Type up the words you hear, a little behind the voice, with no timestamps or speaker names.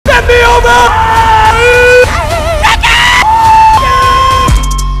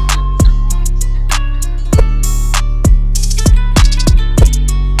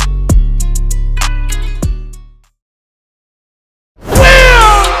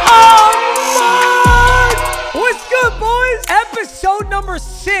Episode number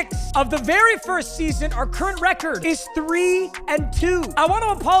 6 of the very first season. Our current record is 3-2. I want to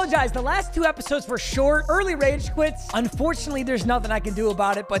apologize. The last 2 episodes were short, early rage quits. Unfortunately, there's nothing I can do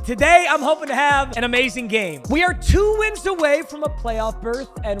about it. But today, I'm hoping to have an amazing game. We are 2 wins away from a playoff berth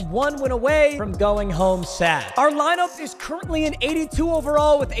and 1 win away from going home sad. Our lineup is currently an 82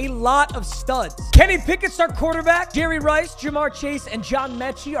 overall with a lot of studs. Kenny Pickett's our quarterback. Jerry Rice, Jamar Chase, and John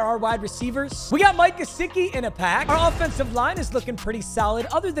Mechie are our wide receivers. We got Mike Gesicki in a pack. Our offensive line is looking pretty solid,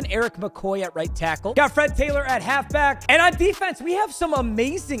 other than Eric McCoy at right tackle. Got Fred Taylor at halfback. And on defense, we have some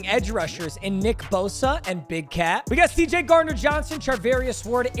amazing edge rushers in Nick Bosa and Big Cat. We got CJ Gardner-Johnson, Charvarius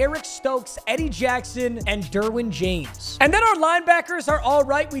Ward, Eric Stokes, Eddie Jackson, and Derwin James. And then our linebackers are all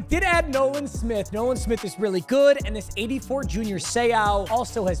right. We did add Nolan Smith. Nolan Smith is really good, and this 84 junior Seau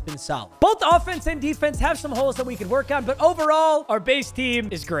also has been solid. Both offense and defense have some holes that we could work on, but overall, our base team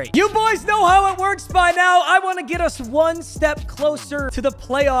is great. You boys know how it works by now. I want to get us one step closer to the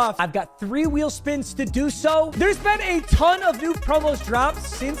playoff. I've got 3 wheel spins to do so. There's been a ton of new promos dropped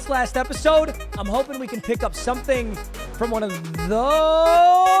since last episode. I'm hoping we can pick up something from one of those.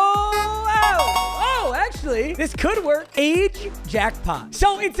 Oh, actually, this could work. Age jackpot.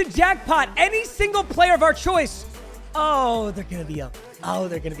 So it's a jackpot. Any single player of our choice. Oh, they're going to be up. Oh,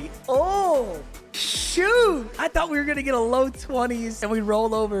 they're going to be. Oh, shoot. I thought we were going to get a low 20s and we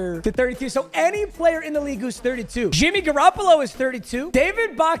roll over to 32. So any player in the league who's 32. Jimmy Garoppolo is 32.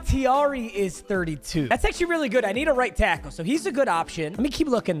 David Bakhtiari is 32. That's actually really good. I need a right tackle, so he's a good option. Let me keep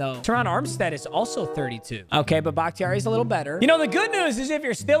looking, though. Teron Armstead is also 32. Okay, but Bakhtiari's a little better. You know, the good news is if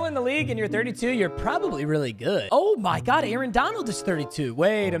you're still in the league and you're 32, you're probably really good. Oh, my God. Aaron Donald is 32.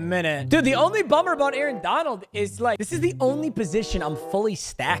 Wait a minute. Dude, the only bummer about Aaron Donald is, like, this is the only position I'm fully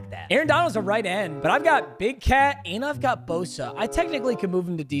stacked at. Aaron Donald's a right end, but I've got Big Cat and I've got Bosa. I technically could move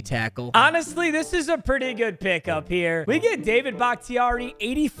him to D-tackle. Honestly, this is a pretty good pickup here. We get David Bakhtiari,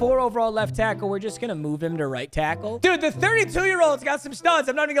 84 overall left tackle. We're just going to move him to right tackle. Dude, the 32-year-old's got some studs.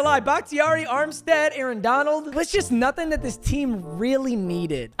 I'm not even going to lie. Bakhtiari, Armstead, Aaron Donald. It was just nothing that this team really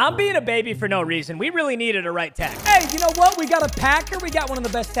needed. I'm being a baby for no reason. We really needed a right tackle. Hey, you know what? We got a Packer. We got one of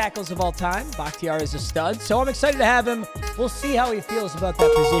the best tackles of all time. Bakhtiari is a stud, so I'm excited to have him. We'll see how he feels about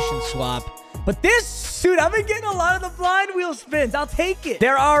that position swap. But this, dude, I've been getting a lot of the blind wheel spins. I'll take it.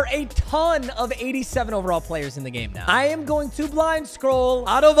 There are a ton of 87 overall players in the game now. I am going to blind scroll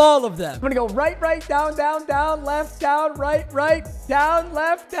out of all of them. I'm going to go right, down, left, down, right, down,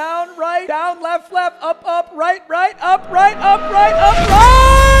 left, down, right, down, left, up, right, up, right.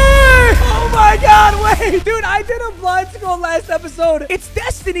 Oh my God, wait. Dude, I did a blind scroll last episode. It's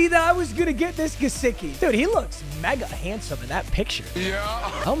destiny that I was going to get this Gesicki. Dude, he looks mega handsome in that picture.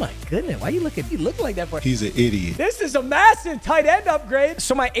 Yeah. Oh my goodness. Why you looking? You look like that for? He's an idiot. This is a massive tight end upgrade.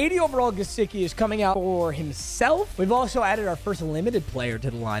 So my 80 overall Gesicki is coming out for himself. We've also added our first limited player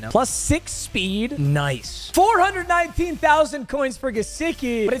to the lineup. Plus 6 speed. Nice. 419,000 coins for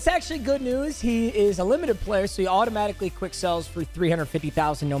Gesicki. But it's actually good news. He is a limited player, so he automatically quick sells for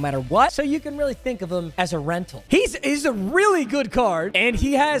 350,000 no matter what. So you can really think of him as a rental. He's a really good card, and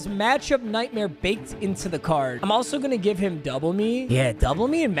he has matchup nightmare baked into the card. I'm also going to give him double me. Yeah, double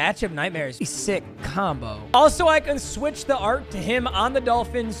me and matchup nightmare is a sick combo. Also, I can switch the art to him on the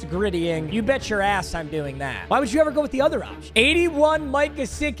Dolphins grittying. You bet your ass I'm doing that. Why would you ever go with the other option? 81 Mike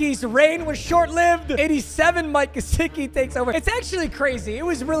Gesicki's reign was short-lived. 87 Mike Gesicki takes over. It's actually crazy. It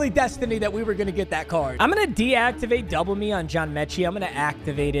was really destiny that we were going to get that card. I'm going to deactivate double me on John Mechie. I'm going to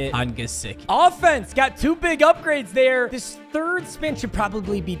activate it on Gesicki. Offense got 2 big upgrades there. This third spin should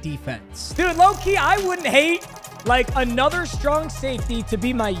probably be defense. Dude, low-key, I wouldn't hate like another strong safety to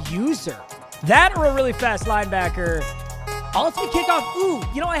be my user. That or a really fast linebacker. Ultimate Kickoff. Ooh,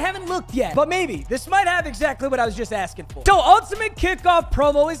 you know, I haven't looked yet, but maybe. This might have exactly what I was just asking for. So Ultimate Kickoff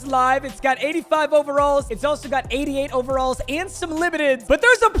promo is live. It's got 85 overalls. It's also got 88 overalls and some limiteds. But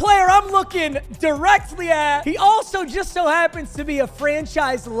there's a player I'm looking directly at. He also just so happens to be a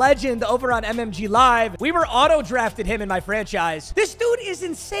franchise legend over on MMG Live. We were auto-drafted him in my franchise. This dude is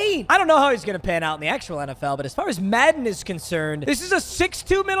insane. I don't know how he's going to pan out in the actual NFL, but as far as Madden is concerned, this is a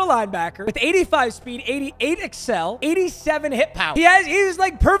 6'2" middle linebacker with 85 speed, 88 excel, 87 87 hit power. He's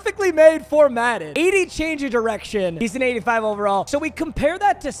like perfectly made for Madden. 80 change of direction. He's an 85 overall. So we compare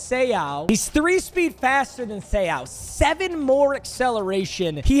that to Seiyao. He's 3 speed faster than Seiyao. 7 more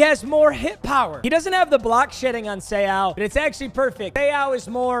acceleration. He has more hit power. He doesn't have the block shedding on Seiyao, but it's actually perfect. Seiyao is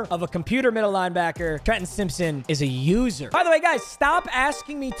more of a computer middle linebacker. Trenton Simpson is a user. By the way, guys, stop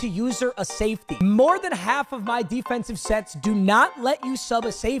asking me to user a safety. More than half of my defensive sets do not let you sub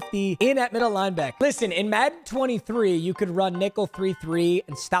a safety in at middle linebacker. Listen, in Madden 23, you could run nickel 3-3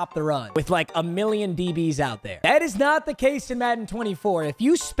 and stop the run with like a million DBs out there. That is not the case in Madden 24. If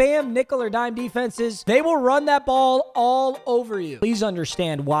you spam nickel or dime defenses, they will run that ball all over you. Please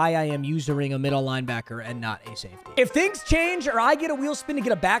understand why I am usering a middle linebacker and not a safety. If things change or I get a wheel spin to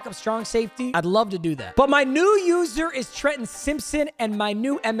get a backup strong safety, I'd love to do that. But my new user is Trenton Simpson, and my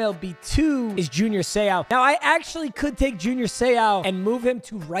new MLB2 is Junior Seiyao. Now, I actually could take Junior Seiyao and move him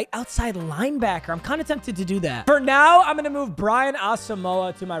to right outside linebacker. I'm kind of tempted to do that. For now, I'm going to move Brian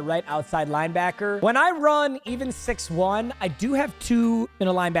Asamoah to my right outside linebacker. When I run even 6-1, I do have 2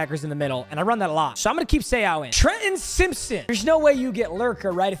 middle linebackers in the middle, and I run that a lot. So I'm going to keep Seiyao in. Trenton Simpson. There's no way you get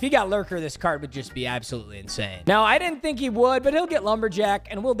Lurker, right? If he got Lurker, this card would just be absolutely insane. Now, I didn't think he would, but he'll get Lumberjack,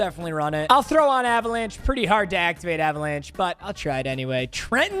 and we'll definitely run it. I'll throw on Avalanche. Pretty hard to activate Avalanche, but I'll try it anyway.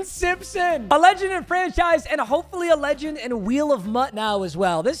 Trenton Simpson. A legend in franchise, and hopefully a legend in Wheel of MUT now as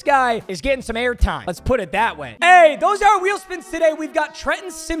well. This guy is getting some airtime. Let's put it that way. Hey, those are our wheel spins today. We've got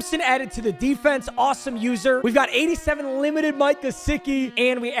Trenton Simpson added to the defense. Awesome user. We've got 87 limited Mike Gesicki,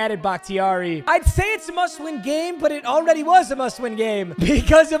 and we added Bakhtiari. I'd say it's a must-win game, but it already was a must-win game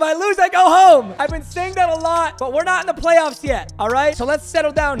because if I lose, I go home. I've been saying that a lot, but we're not in the playoffs yet, all right? So let's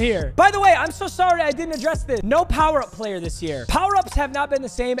settle down here. By the way, I'm so sorry I didn't address this. No power-up player this year. Power-ups have not been the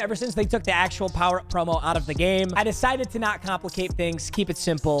same ever since they took the actual power-up promo out of the game. I decided to not complicate things, keep it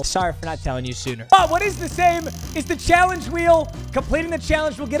simple. Sorry for not telling you sooner. But what is the same is the challenge wheel. Completing the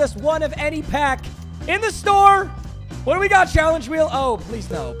challenge will get us one of any pack in the store. What do we got, challenge wheel? Oh, please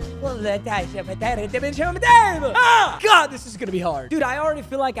no. Ah! God, this is going to be hard. Dude, I already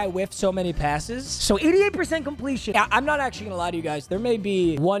feel like I whiffed so many passes. So 88% completion. Yeah, I'm not actually going to lie to you guys. There may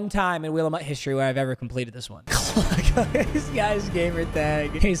be one time in Wheel of MUT history where I've ever completed this one. This guy's gamer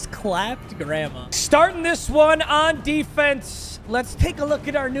tag is clapped grandma. Starting this one on defense. Let's take a look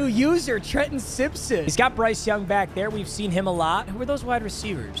at our new user, Trenton Simpson. He's got Bryce Young back there. We've seen him a lot. Who are those wide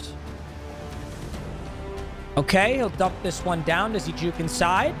receivers? Okay, he'll dump this one down. Does he juke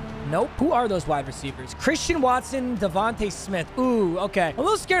inside? Nope. Who are those wide receivers? Christian Watson, Devontae Smith. Ooh, okay. I'm a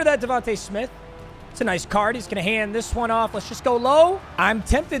little scared of that Devontae Smith. It's a nice card. He's going to hand this one off. Let's just go low. I'm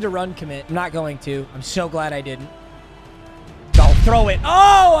tempted to run commit. I'm not going to. I'm so glad I didn't. Go, throw it.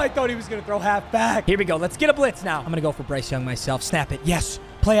 Oh, I thought he was going to throw half back. Here we go. Let's get a blitz now. I'm going to go for Bryce Young myself. Snap it. Yes.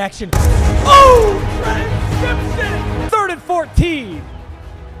 Play action. Oh, Trenton Simpson. 3rd and 14.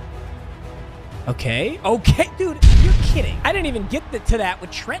 Okay. Okay, dude, you're kidding. I didn't even get to that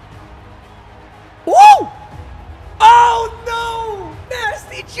with Trent. Woo! Oh, no!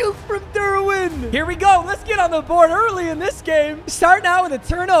 Nasty juke from Derwin. Here we go. Let's get on the board early in this game. Starting out with a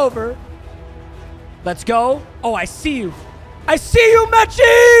turnover. Let's go. Oh, I see you. I see you,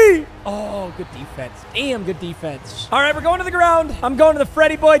 Mechie! Oh, good defense. Damn, good defense. All right, we're going to the ground. I'm going to the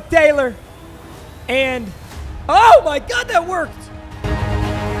Freddy Boy Taylor. And, oh, my God, that worked.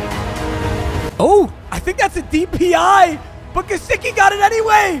 Oh, I think that's a DPI, but Gesicki got it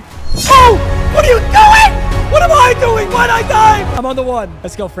anyway. Oh, what are you doing? What am I doing? Why'd I die? I'm on the 1.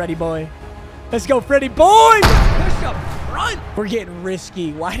 Let's go, Freddy boy. Let's go, Freddy boy. Push up front. We're getting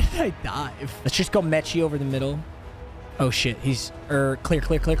risky. Why did I dive? Let's just go Mechie over the middle. Oh, shit. He's clear.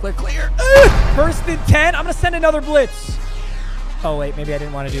 1st and 10. I'm going to send another blitz. Oh, wait. Maybe I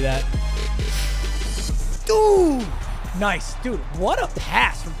didn't want to do that. Dude. Nice. Dude, what a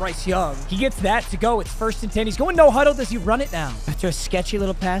pass from Bryce Young. He gets that to go. It's 1st and 10. He's going no huddle. Does he run it now? After a sketchy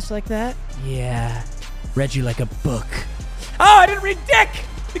little pass like that? Yeah. Read you like a book. Oh, I didn't read Dick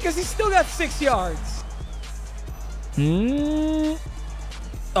because he still got 6 yards.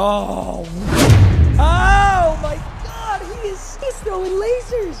 Oh. Oh, my God. He's throwing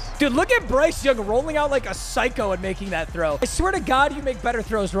lasers. Dude, look at Bryce Young rolling out like a psycho and making that throw. I swear to God, you make better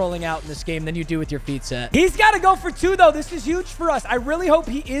throws rolling out in this game than you do with your feet set. He's got to go for 2, though. This is huge for us. I really hope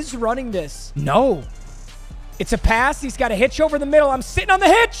he is running this. No. It's a pass. He's got a hitch over the middle. I'm sitting on the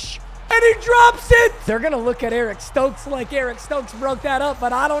hitch. And he drops it. They're going to look at Eric Stokes like Eric Stokes broke that up,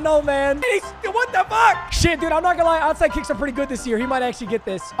 but I don't know, man. What the fuck? Shit, dude, I'm not going to lie. Outside kicks are pretty good this year. He might actually get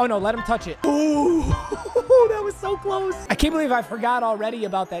this. Oh, no, let him touch it. Ooh, that was so close. I can't believe I forgot already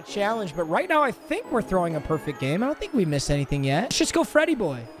about that challenge, but right now I think we're throwing a perfect game. I don't think we missed anything yet. Let's just go Freddy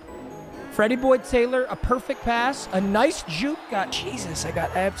boy. Freddie Boyd Taylor, a perfect pass. A nice juke. Jesus, I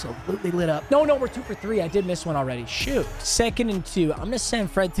got absolutely lit up. No, we're 2 for 3. I did miss one already. Shoot. 2nd and 2. I'm going to send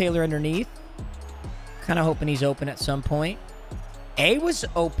Fred Taylor underneath. Kind of hoping he's open at some point. A was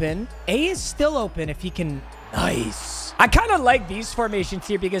open. A is still open if he can. Nice. I kind of like these formations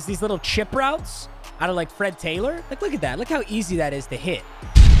here because these little chip routes out of like Fred Taylor. Like, look at that. Look how easy that is to hit.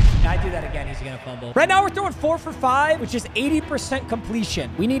 I do that again, he's going to fumble. Right now, we're throwing 4 for 5, which is 80% completion.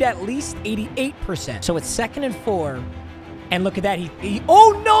 We need at least 88%. So it's 2nd and 4. And look at that.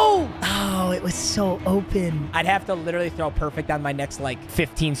 Oh, no. Oh, it was so open. I'd have to literally throw perfect on my next, like,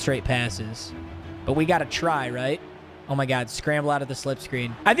 15 straight passes. But we got to try, right? Oh, my God. Scramble out of the slip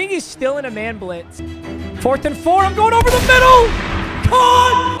screen. I think he's still in a man blitz. 4th and 4. I'm going over the middle.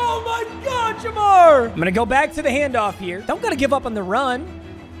 Caught. Oh, my God, Jamar. I'm going to go back to the handoff here. Don't got to give up on the run.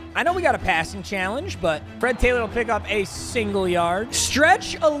 I know we got a passing challenge, but Fred Taylor will pick up a single yard.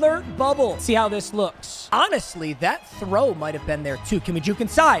 Stretch alert bubble. See how this looks. Honestly, that throw might have been there too. Can we juke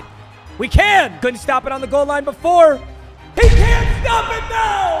inside? We can. Couldn't stop it on the goal line before. He can't stop it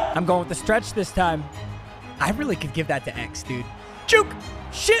now. I'm going with the stretch this time. I really could give that to X, dude. Juke.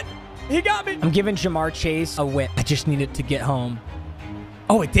 Shit. He got me. I'm giving Jamar Chase a whip. I just needed to get home.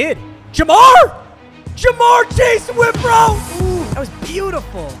 Oh, it did. Jamar Chase whip route. Ooh, that was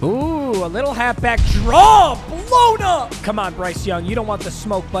beautiful. Ooh, a little halfback draw. Blown up. Come on, Bryce Young. You don't want the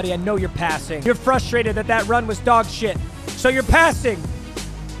smoke, buddy. I know you're passing. You're frustrated that that run was dog shit. So you're passing.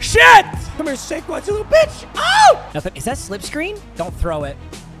 Shit. Come here, Saquon, you little bitch. Oh! Nothing. Is that slip screen? Don't throw it.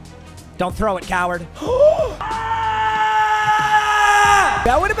 Don't throw it, coward.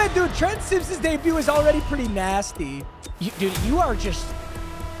 That would have been, dude, Trent Simpson's debut is already pretty nasty. Dude, you are just...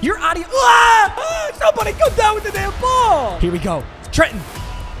 You're out of... Ah! Somebody come down with the damn ball. Here we go. Trenton.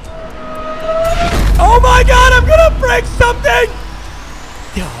 Oh, my God. I'm going to break something.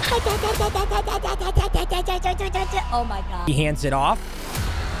 Oh, my God. He hands it off.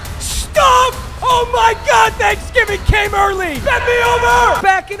 Stop! Oh, my God. Thanksgiving came early. Bend me over.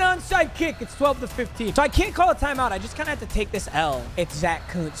 Back and onside kick. It's 12-15. So I can't call a timeout. I just kind of have to take this L. It's Zach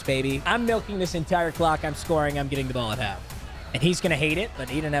Kuntz, baby. I'm milking this entire clock. I'm scoring. I'm getting the ball at half. And he's going to hate it, but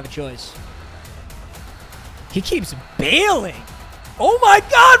he didn't have a choice. He keeps bailing. Oh, my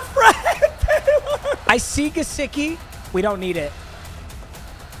God, Fred Taylor. I see Gesicki. We don't need it.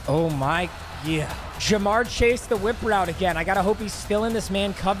 Oh, my. Yeah. Jamar Chase the whip route again. I got to hope he's still in this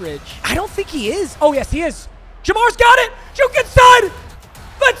man coverage. I don't think he is. Oh, yes, he is. Jamar's got it. Juke inside.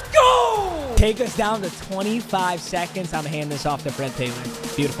 Let's go. Take us down to 25 seconds. I'm handing this off to Fred Taylor.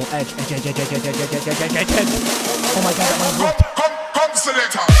 Beautiful. Edge. Oh, my God. That one ripped. Come,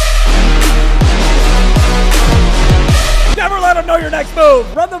 selector. Never let them know your next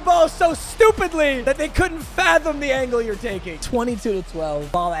move. Run the ball so stupidly that they couldn't fathom the angle you're taking.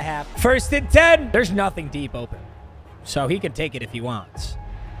 22-12. Ball at half. 1st and 10. There's nothing deep open. So he can take it if he wants.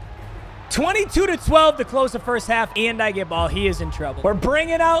 22-12 to close the first half, and I get ball. He is in trouble. We're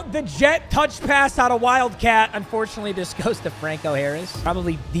bringing out the jet touch pass out of Wildcat. Unfortunately, this goes to Franco Harris.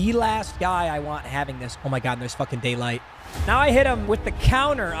 Probably the last guy I want having this. Oh, my God, there's fucking daylight. Now I hit him with the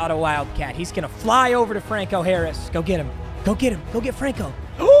counter out of Wildcat. He's going to fly over to Franco Harris. Go get him. Go get him. Go get Franco.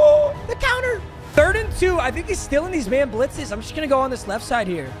 Oh, the counter. 3rd and 2. I think he's still in these man blitzes. I'm just going to go on this left side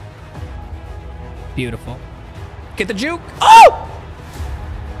here. Beautiful. Get the juke. Oh!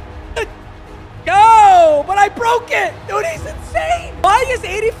 Go! But I broke it! Dude, he's insane! Why is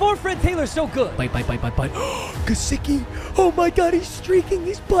 84 Fred Taylor so good? Bite. Gesicki. Oh my God, he's streaking.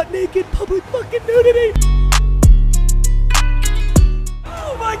 He's butt naked. Public fucking nudity.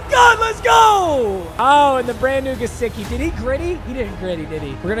 Oh my God, let's go! Oh, and the brand new Gesicki. Did he gritty? He didn't gritty, did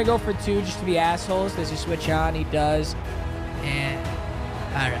he? We're gonna go for 2 just to be assholes. Does he switch on? He does. And...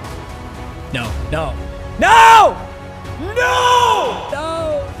 all right. No!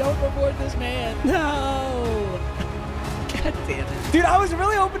 Don't reward this man. No. God damn it. Dude, I was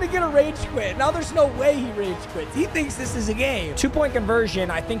really hoping to get a rage quit. Now there's no way he rage quits. He thinks this is a game. 2-point conversion.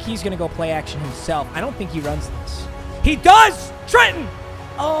 I think he's going to go play action himself. I don't think he runs this. He does! Trenton!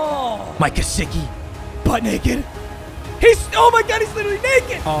 Oh. Mike Gesicki. Butt naked. Oh my God, he's literally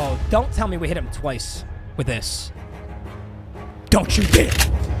naked. Oh, don't tell me we hit him twice with this. Don't you dare.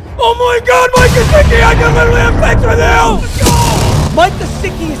 Oh my God, Mike Gesicki, I can literally have sex with you! Let's go! Mike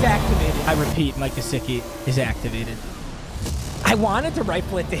Gesicki is activated. I repeat, Mike Gesicki is activated. I wanted to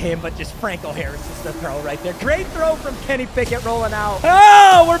rifle it to him, but just Franco Harris is the throw right there. Great throw from Kenny Pickett rolling out.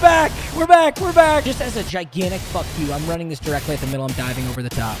 Oh, we're back. Just as a gigantic fuck you, I'm running this directly at the middle. I'm diving over the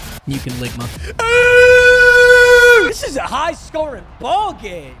top. You can ligma. This is a high-scoring ball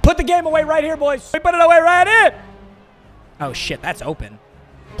game. Put the game away right here, boys. We put it away right in. Oh, shit, that's open.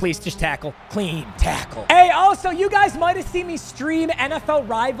 please, just tackle. Clean tackle. Hey, also, you guys might have seen me stream NFL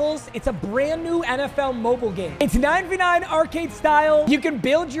Rivals. It's a brand new NFL mobile game. It's 9v9 arcade style. You can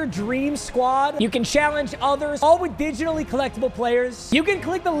build your dream squad. You can challenge others, all with digitally collectible players. You can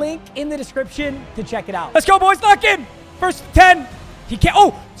click the link in the description to check it out. Let's go, boys. Lock in. First 10. He can't.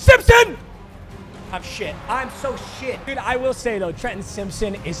 Oh, Simpson. I'm shit. I'm so shit. Dude, I will say, though, Trenton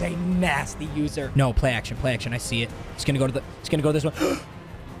Simpson is a nasty user. No, play action. Play action. I see it. It's going to go to the... It's going to go this one.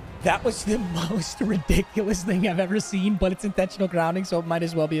 That was the most ridiculous thing I've ever seen, but it's intentional grounding, so it might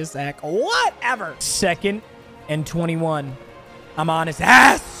as well be a sack. Whatever. 2nd and 21. I'm on his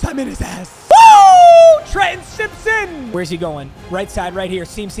ass. I'm in his ass. Woo! Trenton Simpson. Where's he going? Right side, right here.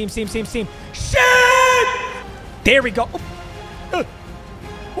 Seam, seam, seam, seam, seam. Shit! There we go. Where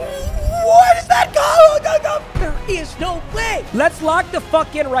does that go? There is no way. Let's lock the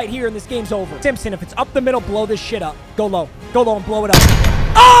fuck in right here and this game's over. Simpson, if it's up the middle, blow this shit up. Go low. Go low and blow it up.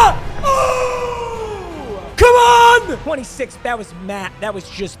 Ah! Oh! Come on! 26. That was Matt. That was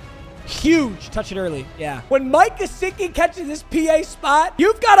just huge. Touch it early. Yeah. When Mike Gesicki catches this PA spot,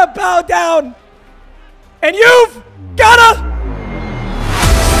 you've got to bow down. And you've got to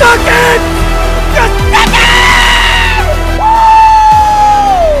suck it! Just suck it!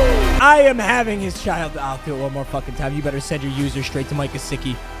 I am having his child. I'll do it one more fucking time. You better send your user straight to Mike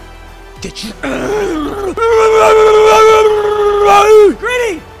Gesicki. Get you.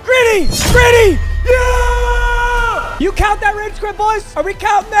 Gritty! Gritty! Gritty! Yeah! You count that rage quit, boys? Are we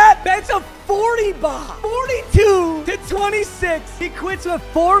counting that? That's a 40 bomb. 42 to 26. He quits with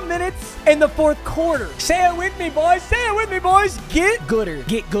 4 minutes in the 4th quarter. Say it with me, boys. Say it with me, boys. Get gooder.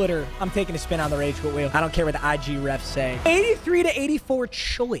 Get gooder. I'm taking a spin on the rage quit wheel. I don't care what the IG refs say. 83 to 84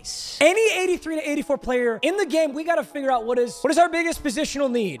 choice. Any 83 to 84 player in the game, we got to figure out what is our biggest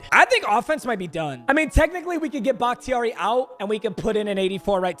positional need. I think offense might be done. I mean, technically, we could get Bakhtiari out and we could put in an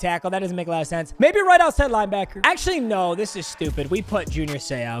 84 right tackle. That doesn't make a lot of sense. Maybe right outside linebacker. Actually, no, this is stupid. We put Junior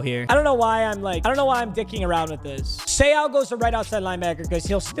Seau here. I don't know why I'm dicking around with this. Seau goes to right outside linebacker because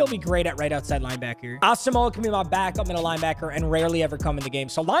he'll still be great at right outside linebacker. Asamoah can be my backup middle linebacker and rarely ever come in the game.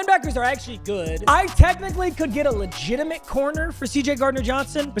 So linebackers are actually good. I technically could get a legitimate corner for CJ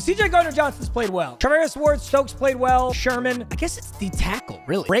Gardner-Johnson, but CJ Gardner-Johnson's played well. Travis Ward-Stokes played well. Sherman, I guess it's D-tackle,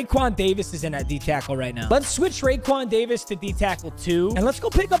 really. Raekwon Davis is in at D-tackle right now. Let's switch Raekwon Davis to D-tackle 2, and let's go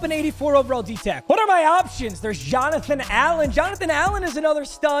pick up an 84 overall D-tackle. What are my options? There's Jonathan Allen. Jonathan Allen is another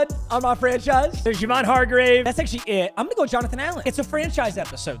stud on my franchise. There's Javon Hargrave. That's actually it. I'm going to go Jonathan Allen. It's a franchise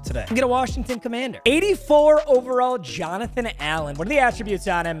episode today. I'm going to Washington Commander. 84 overall Jonathan Allen. What are the attributes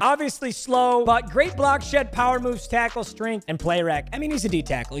on him? Obviously slow, but great block shed, power moves, tackle, strength, and play rec. I mean, he's a D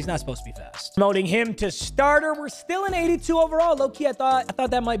tackle. He's not supposed to be fast. Promoting him to starter. We're still in 82 overall. Low-key, I thought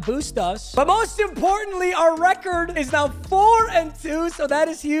that might boost us. But most importantly, our record is now 4-2, so that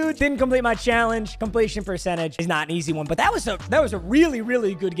is huge. Didn't complete my challenge. Completion percentage is not an easy one, but that was a really,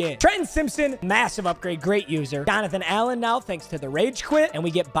 really good game. Trenton Simpson, massive upgrade, great user. Jonathan Allen now, thanks to the rage quit, and we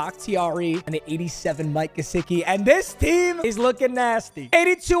get Bakhtiari and the 87 Mike Gesicki, and this team is looking nasty.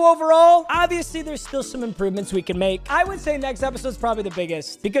 82 overall. Obviously, there's still some improvements we can make. I would say next episode is probably the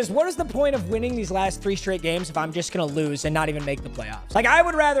biggest, because what is the point of winning these last 3 straight games if I'm just gonna lose and not even make the playoffs? Like, I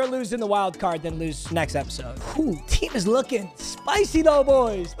would rather lose in the wild card than lose next episode. Ooh, team is looking spicy though,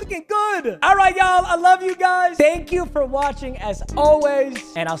 boys. Looking good. All right, y'all. I love you guys. Thank you for watching as always,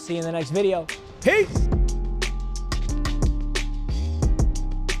 and I'll see you in the next video. Peace.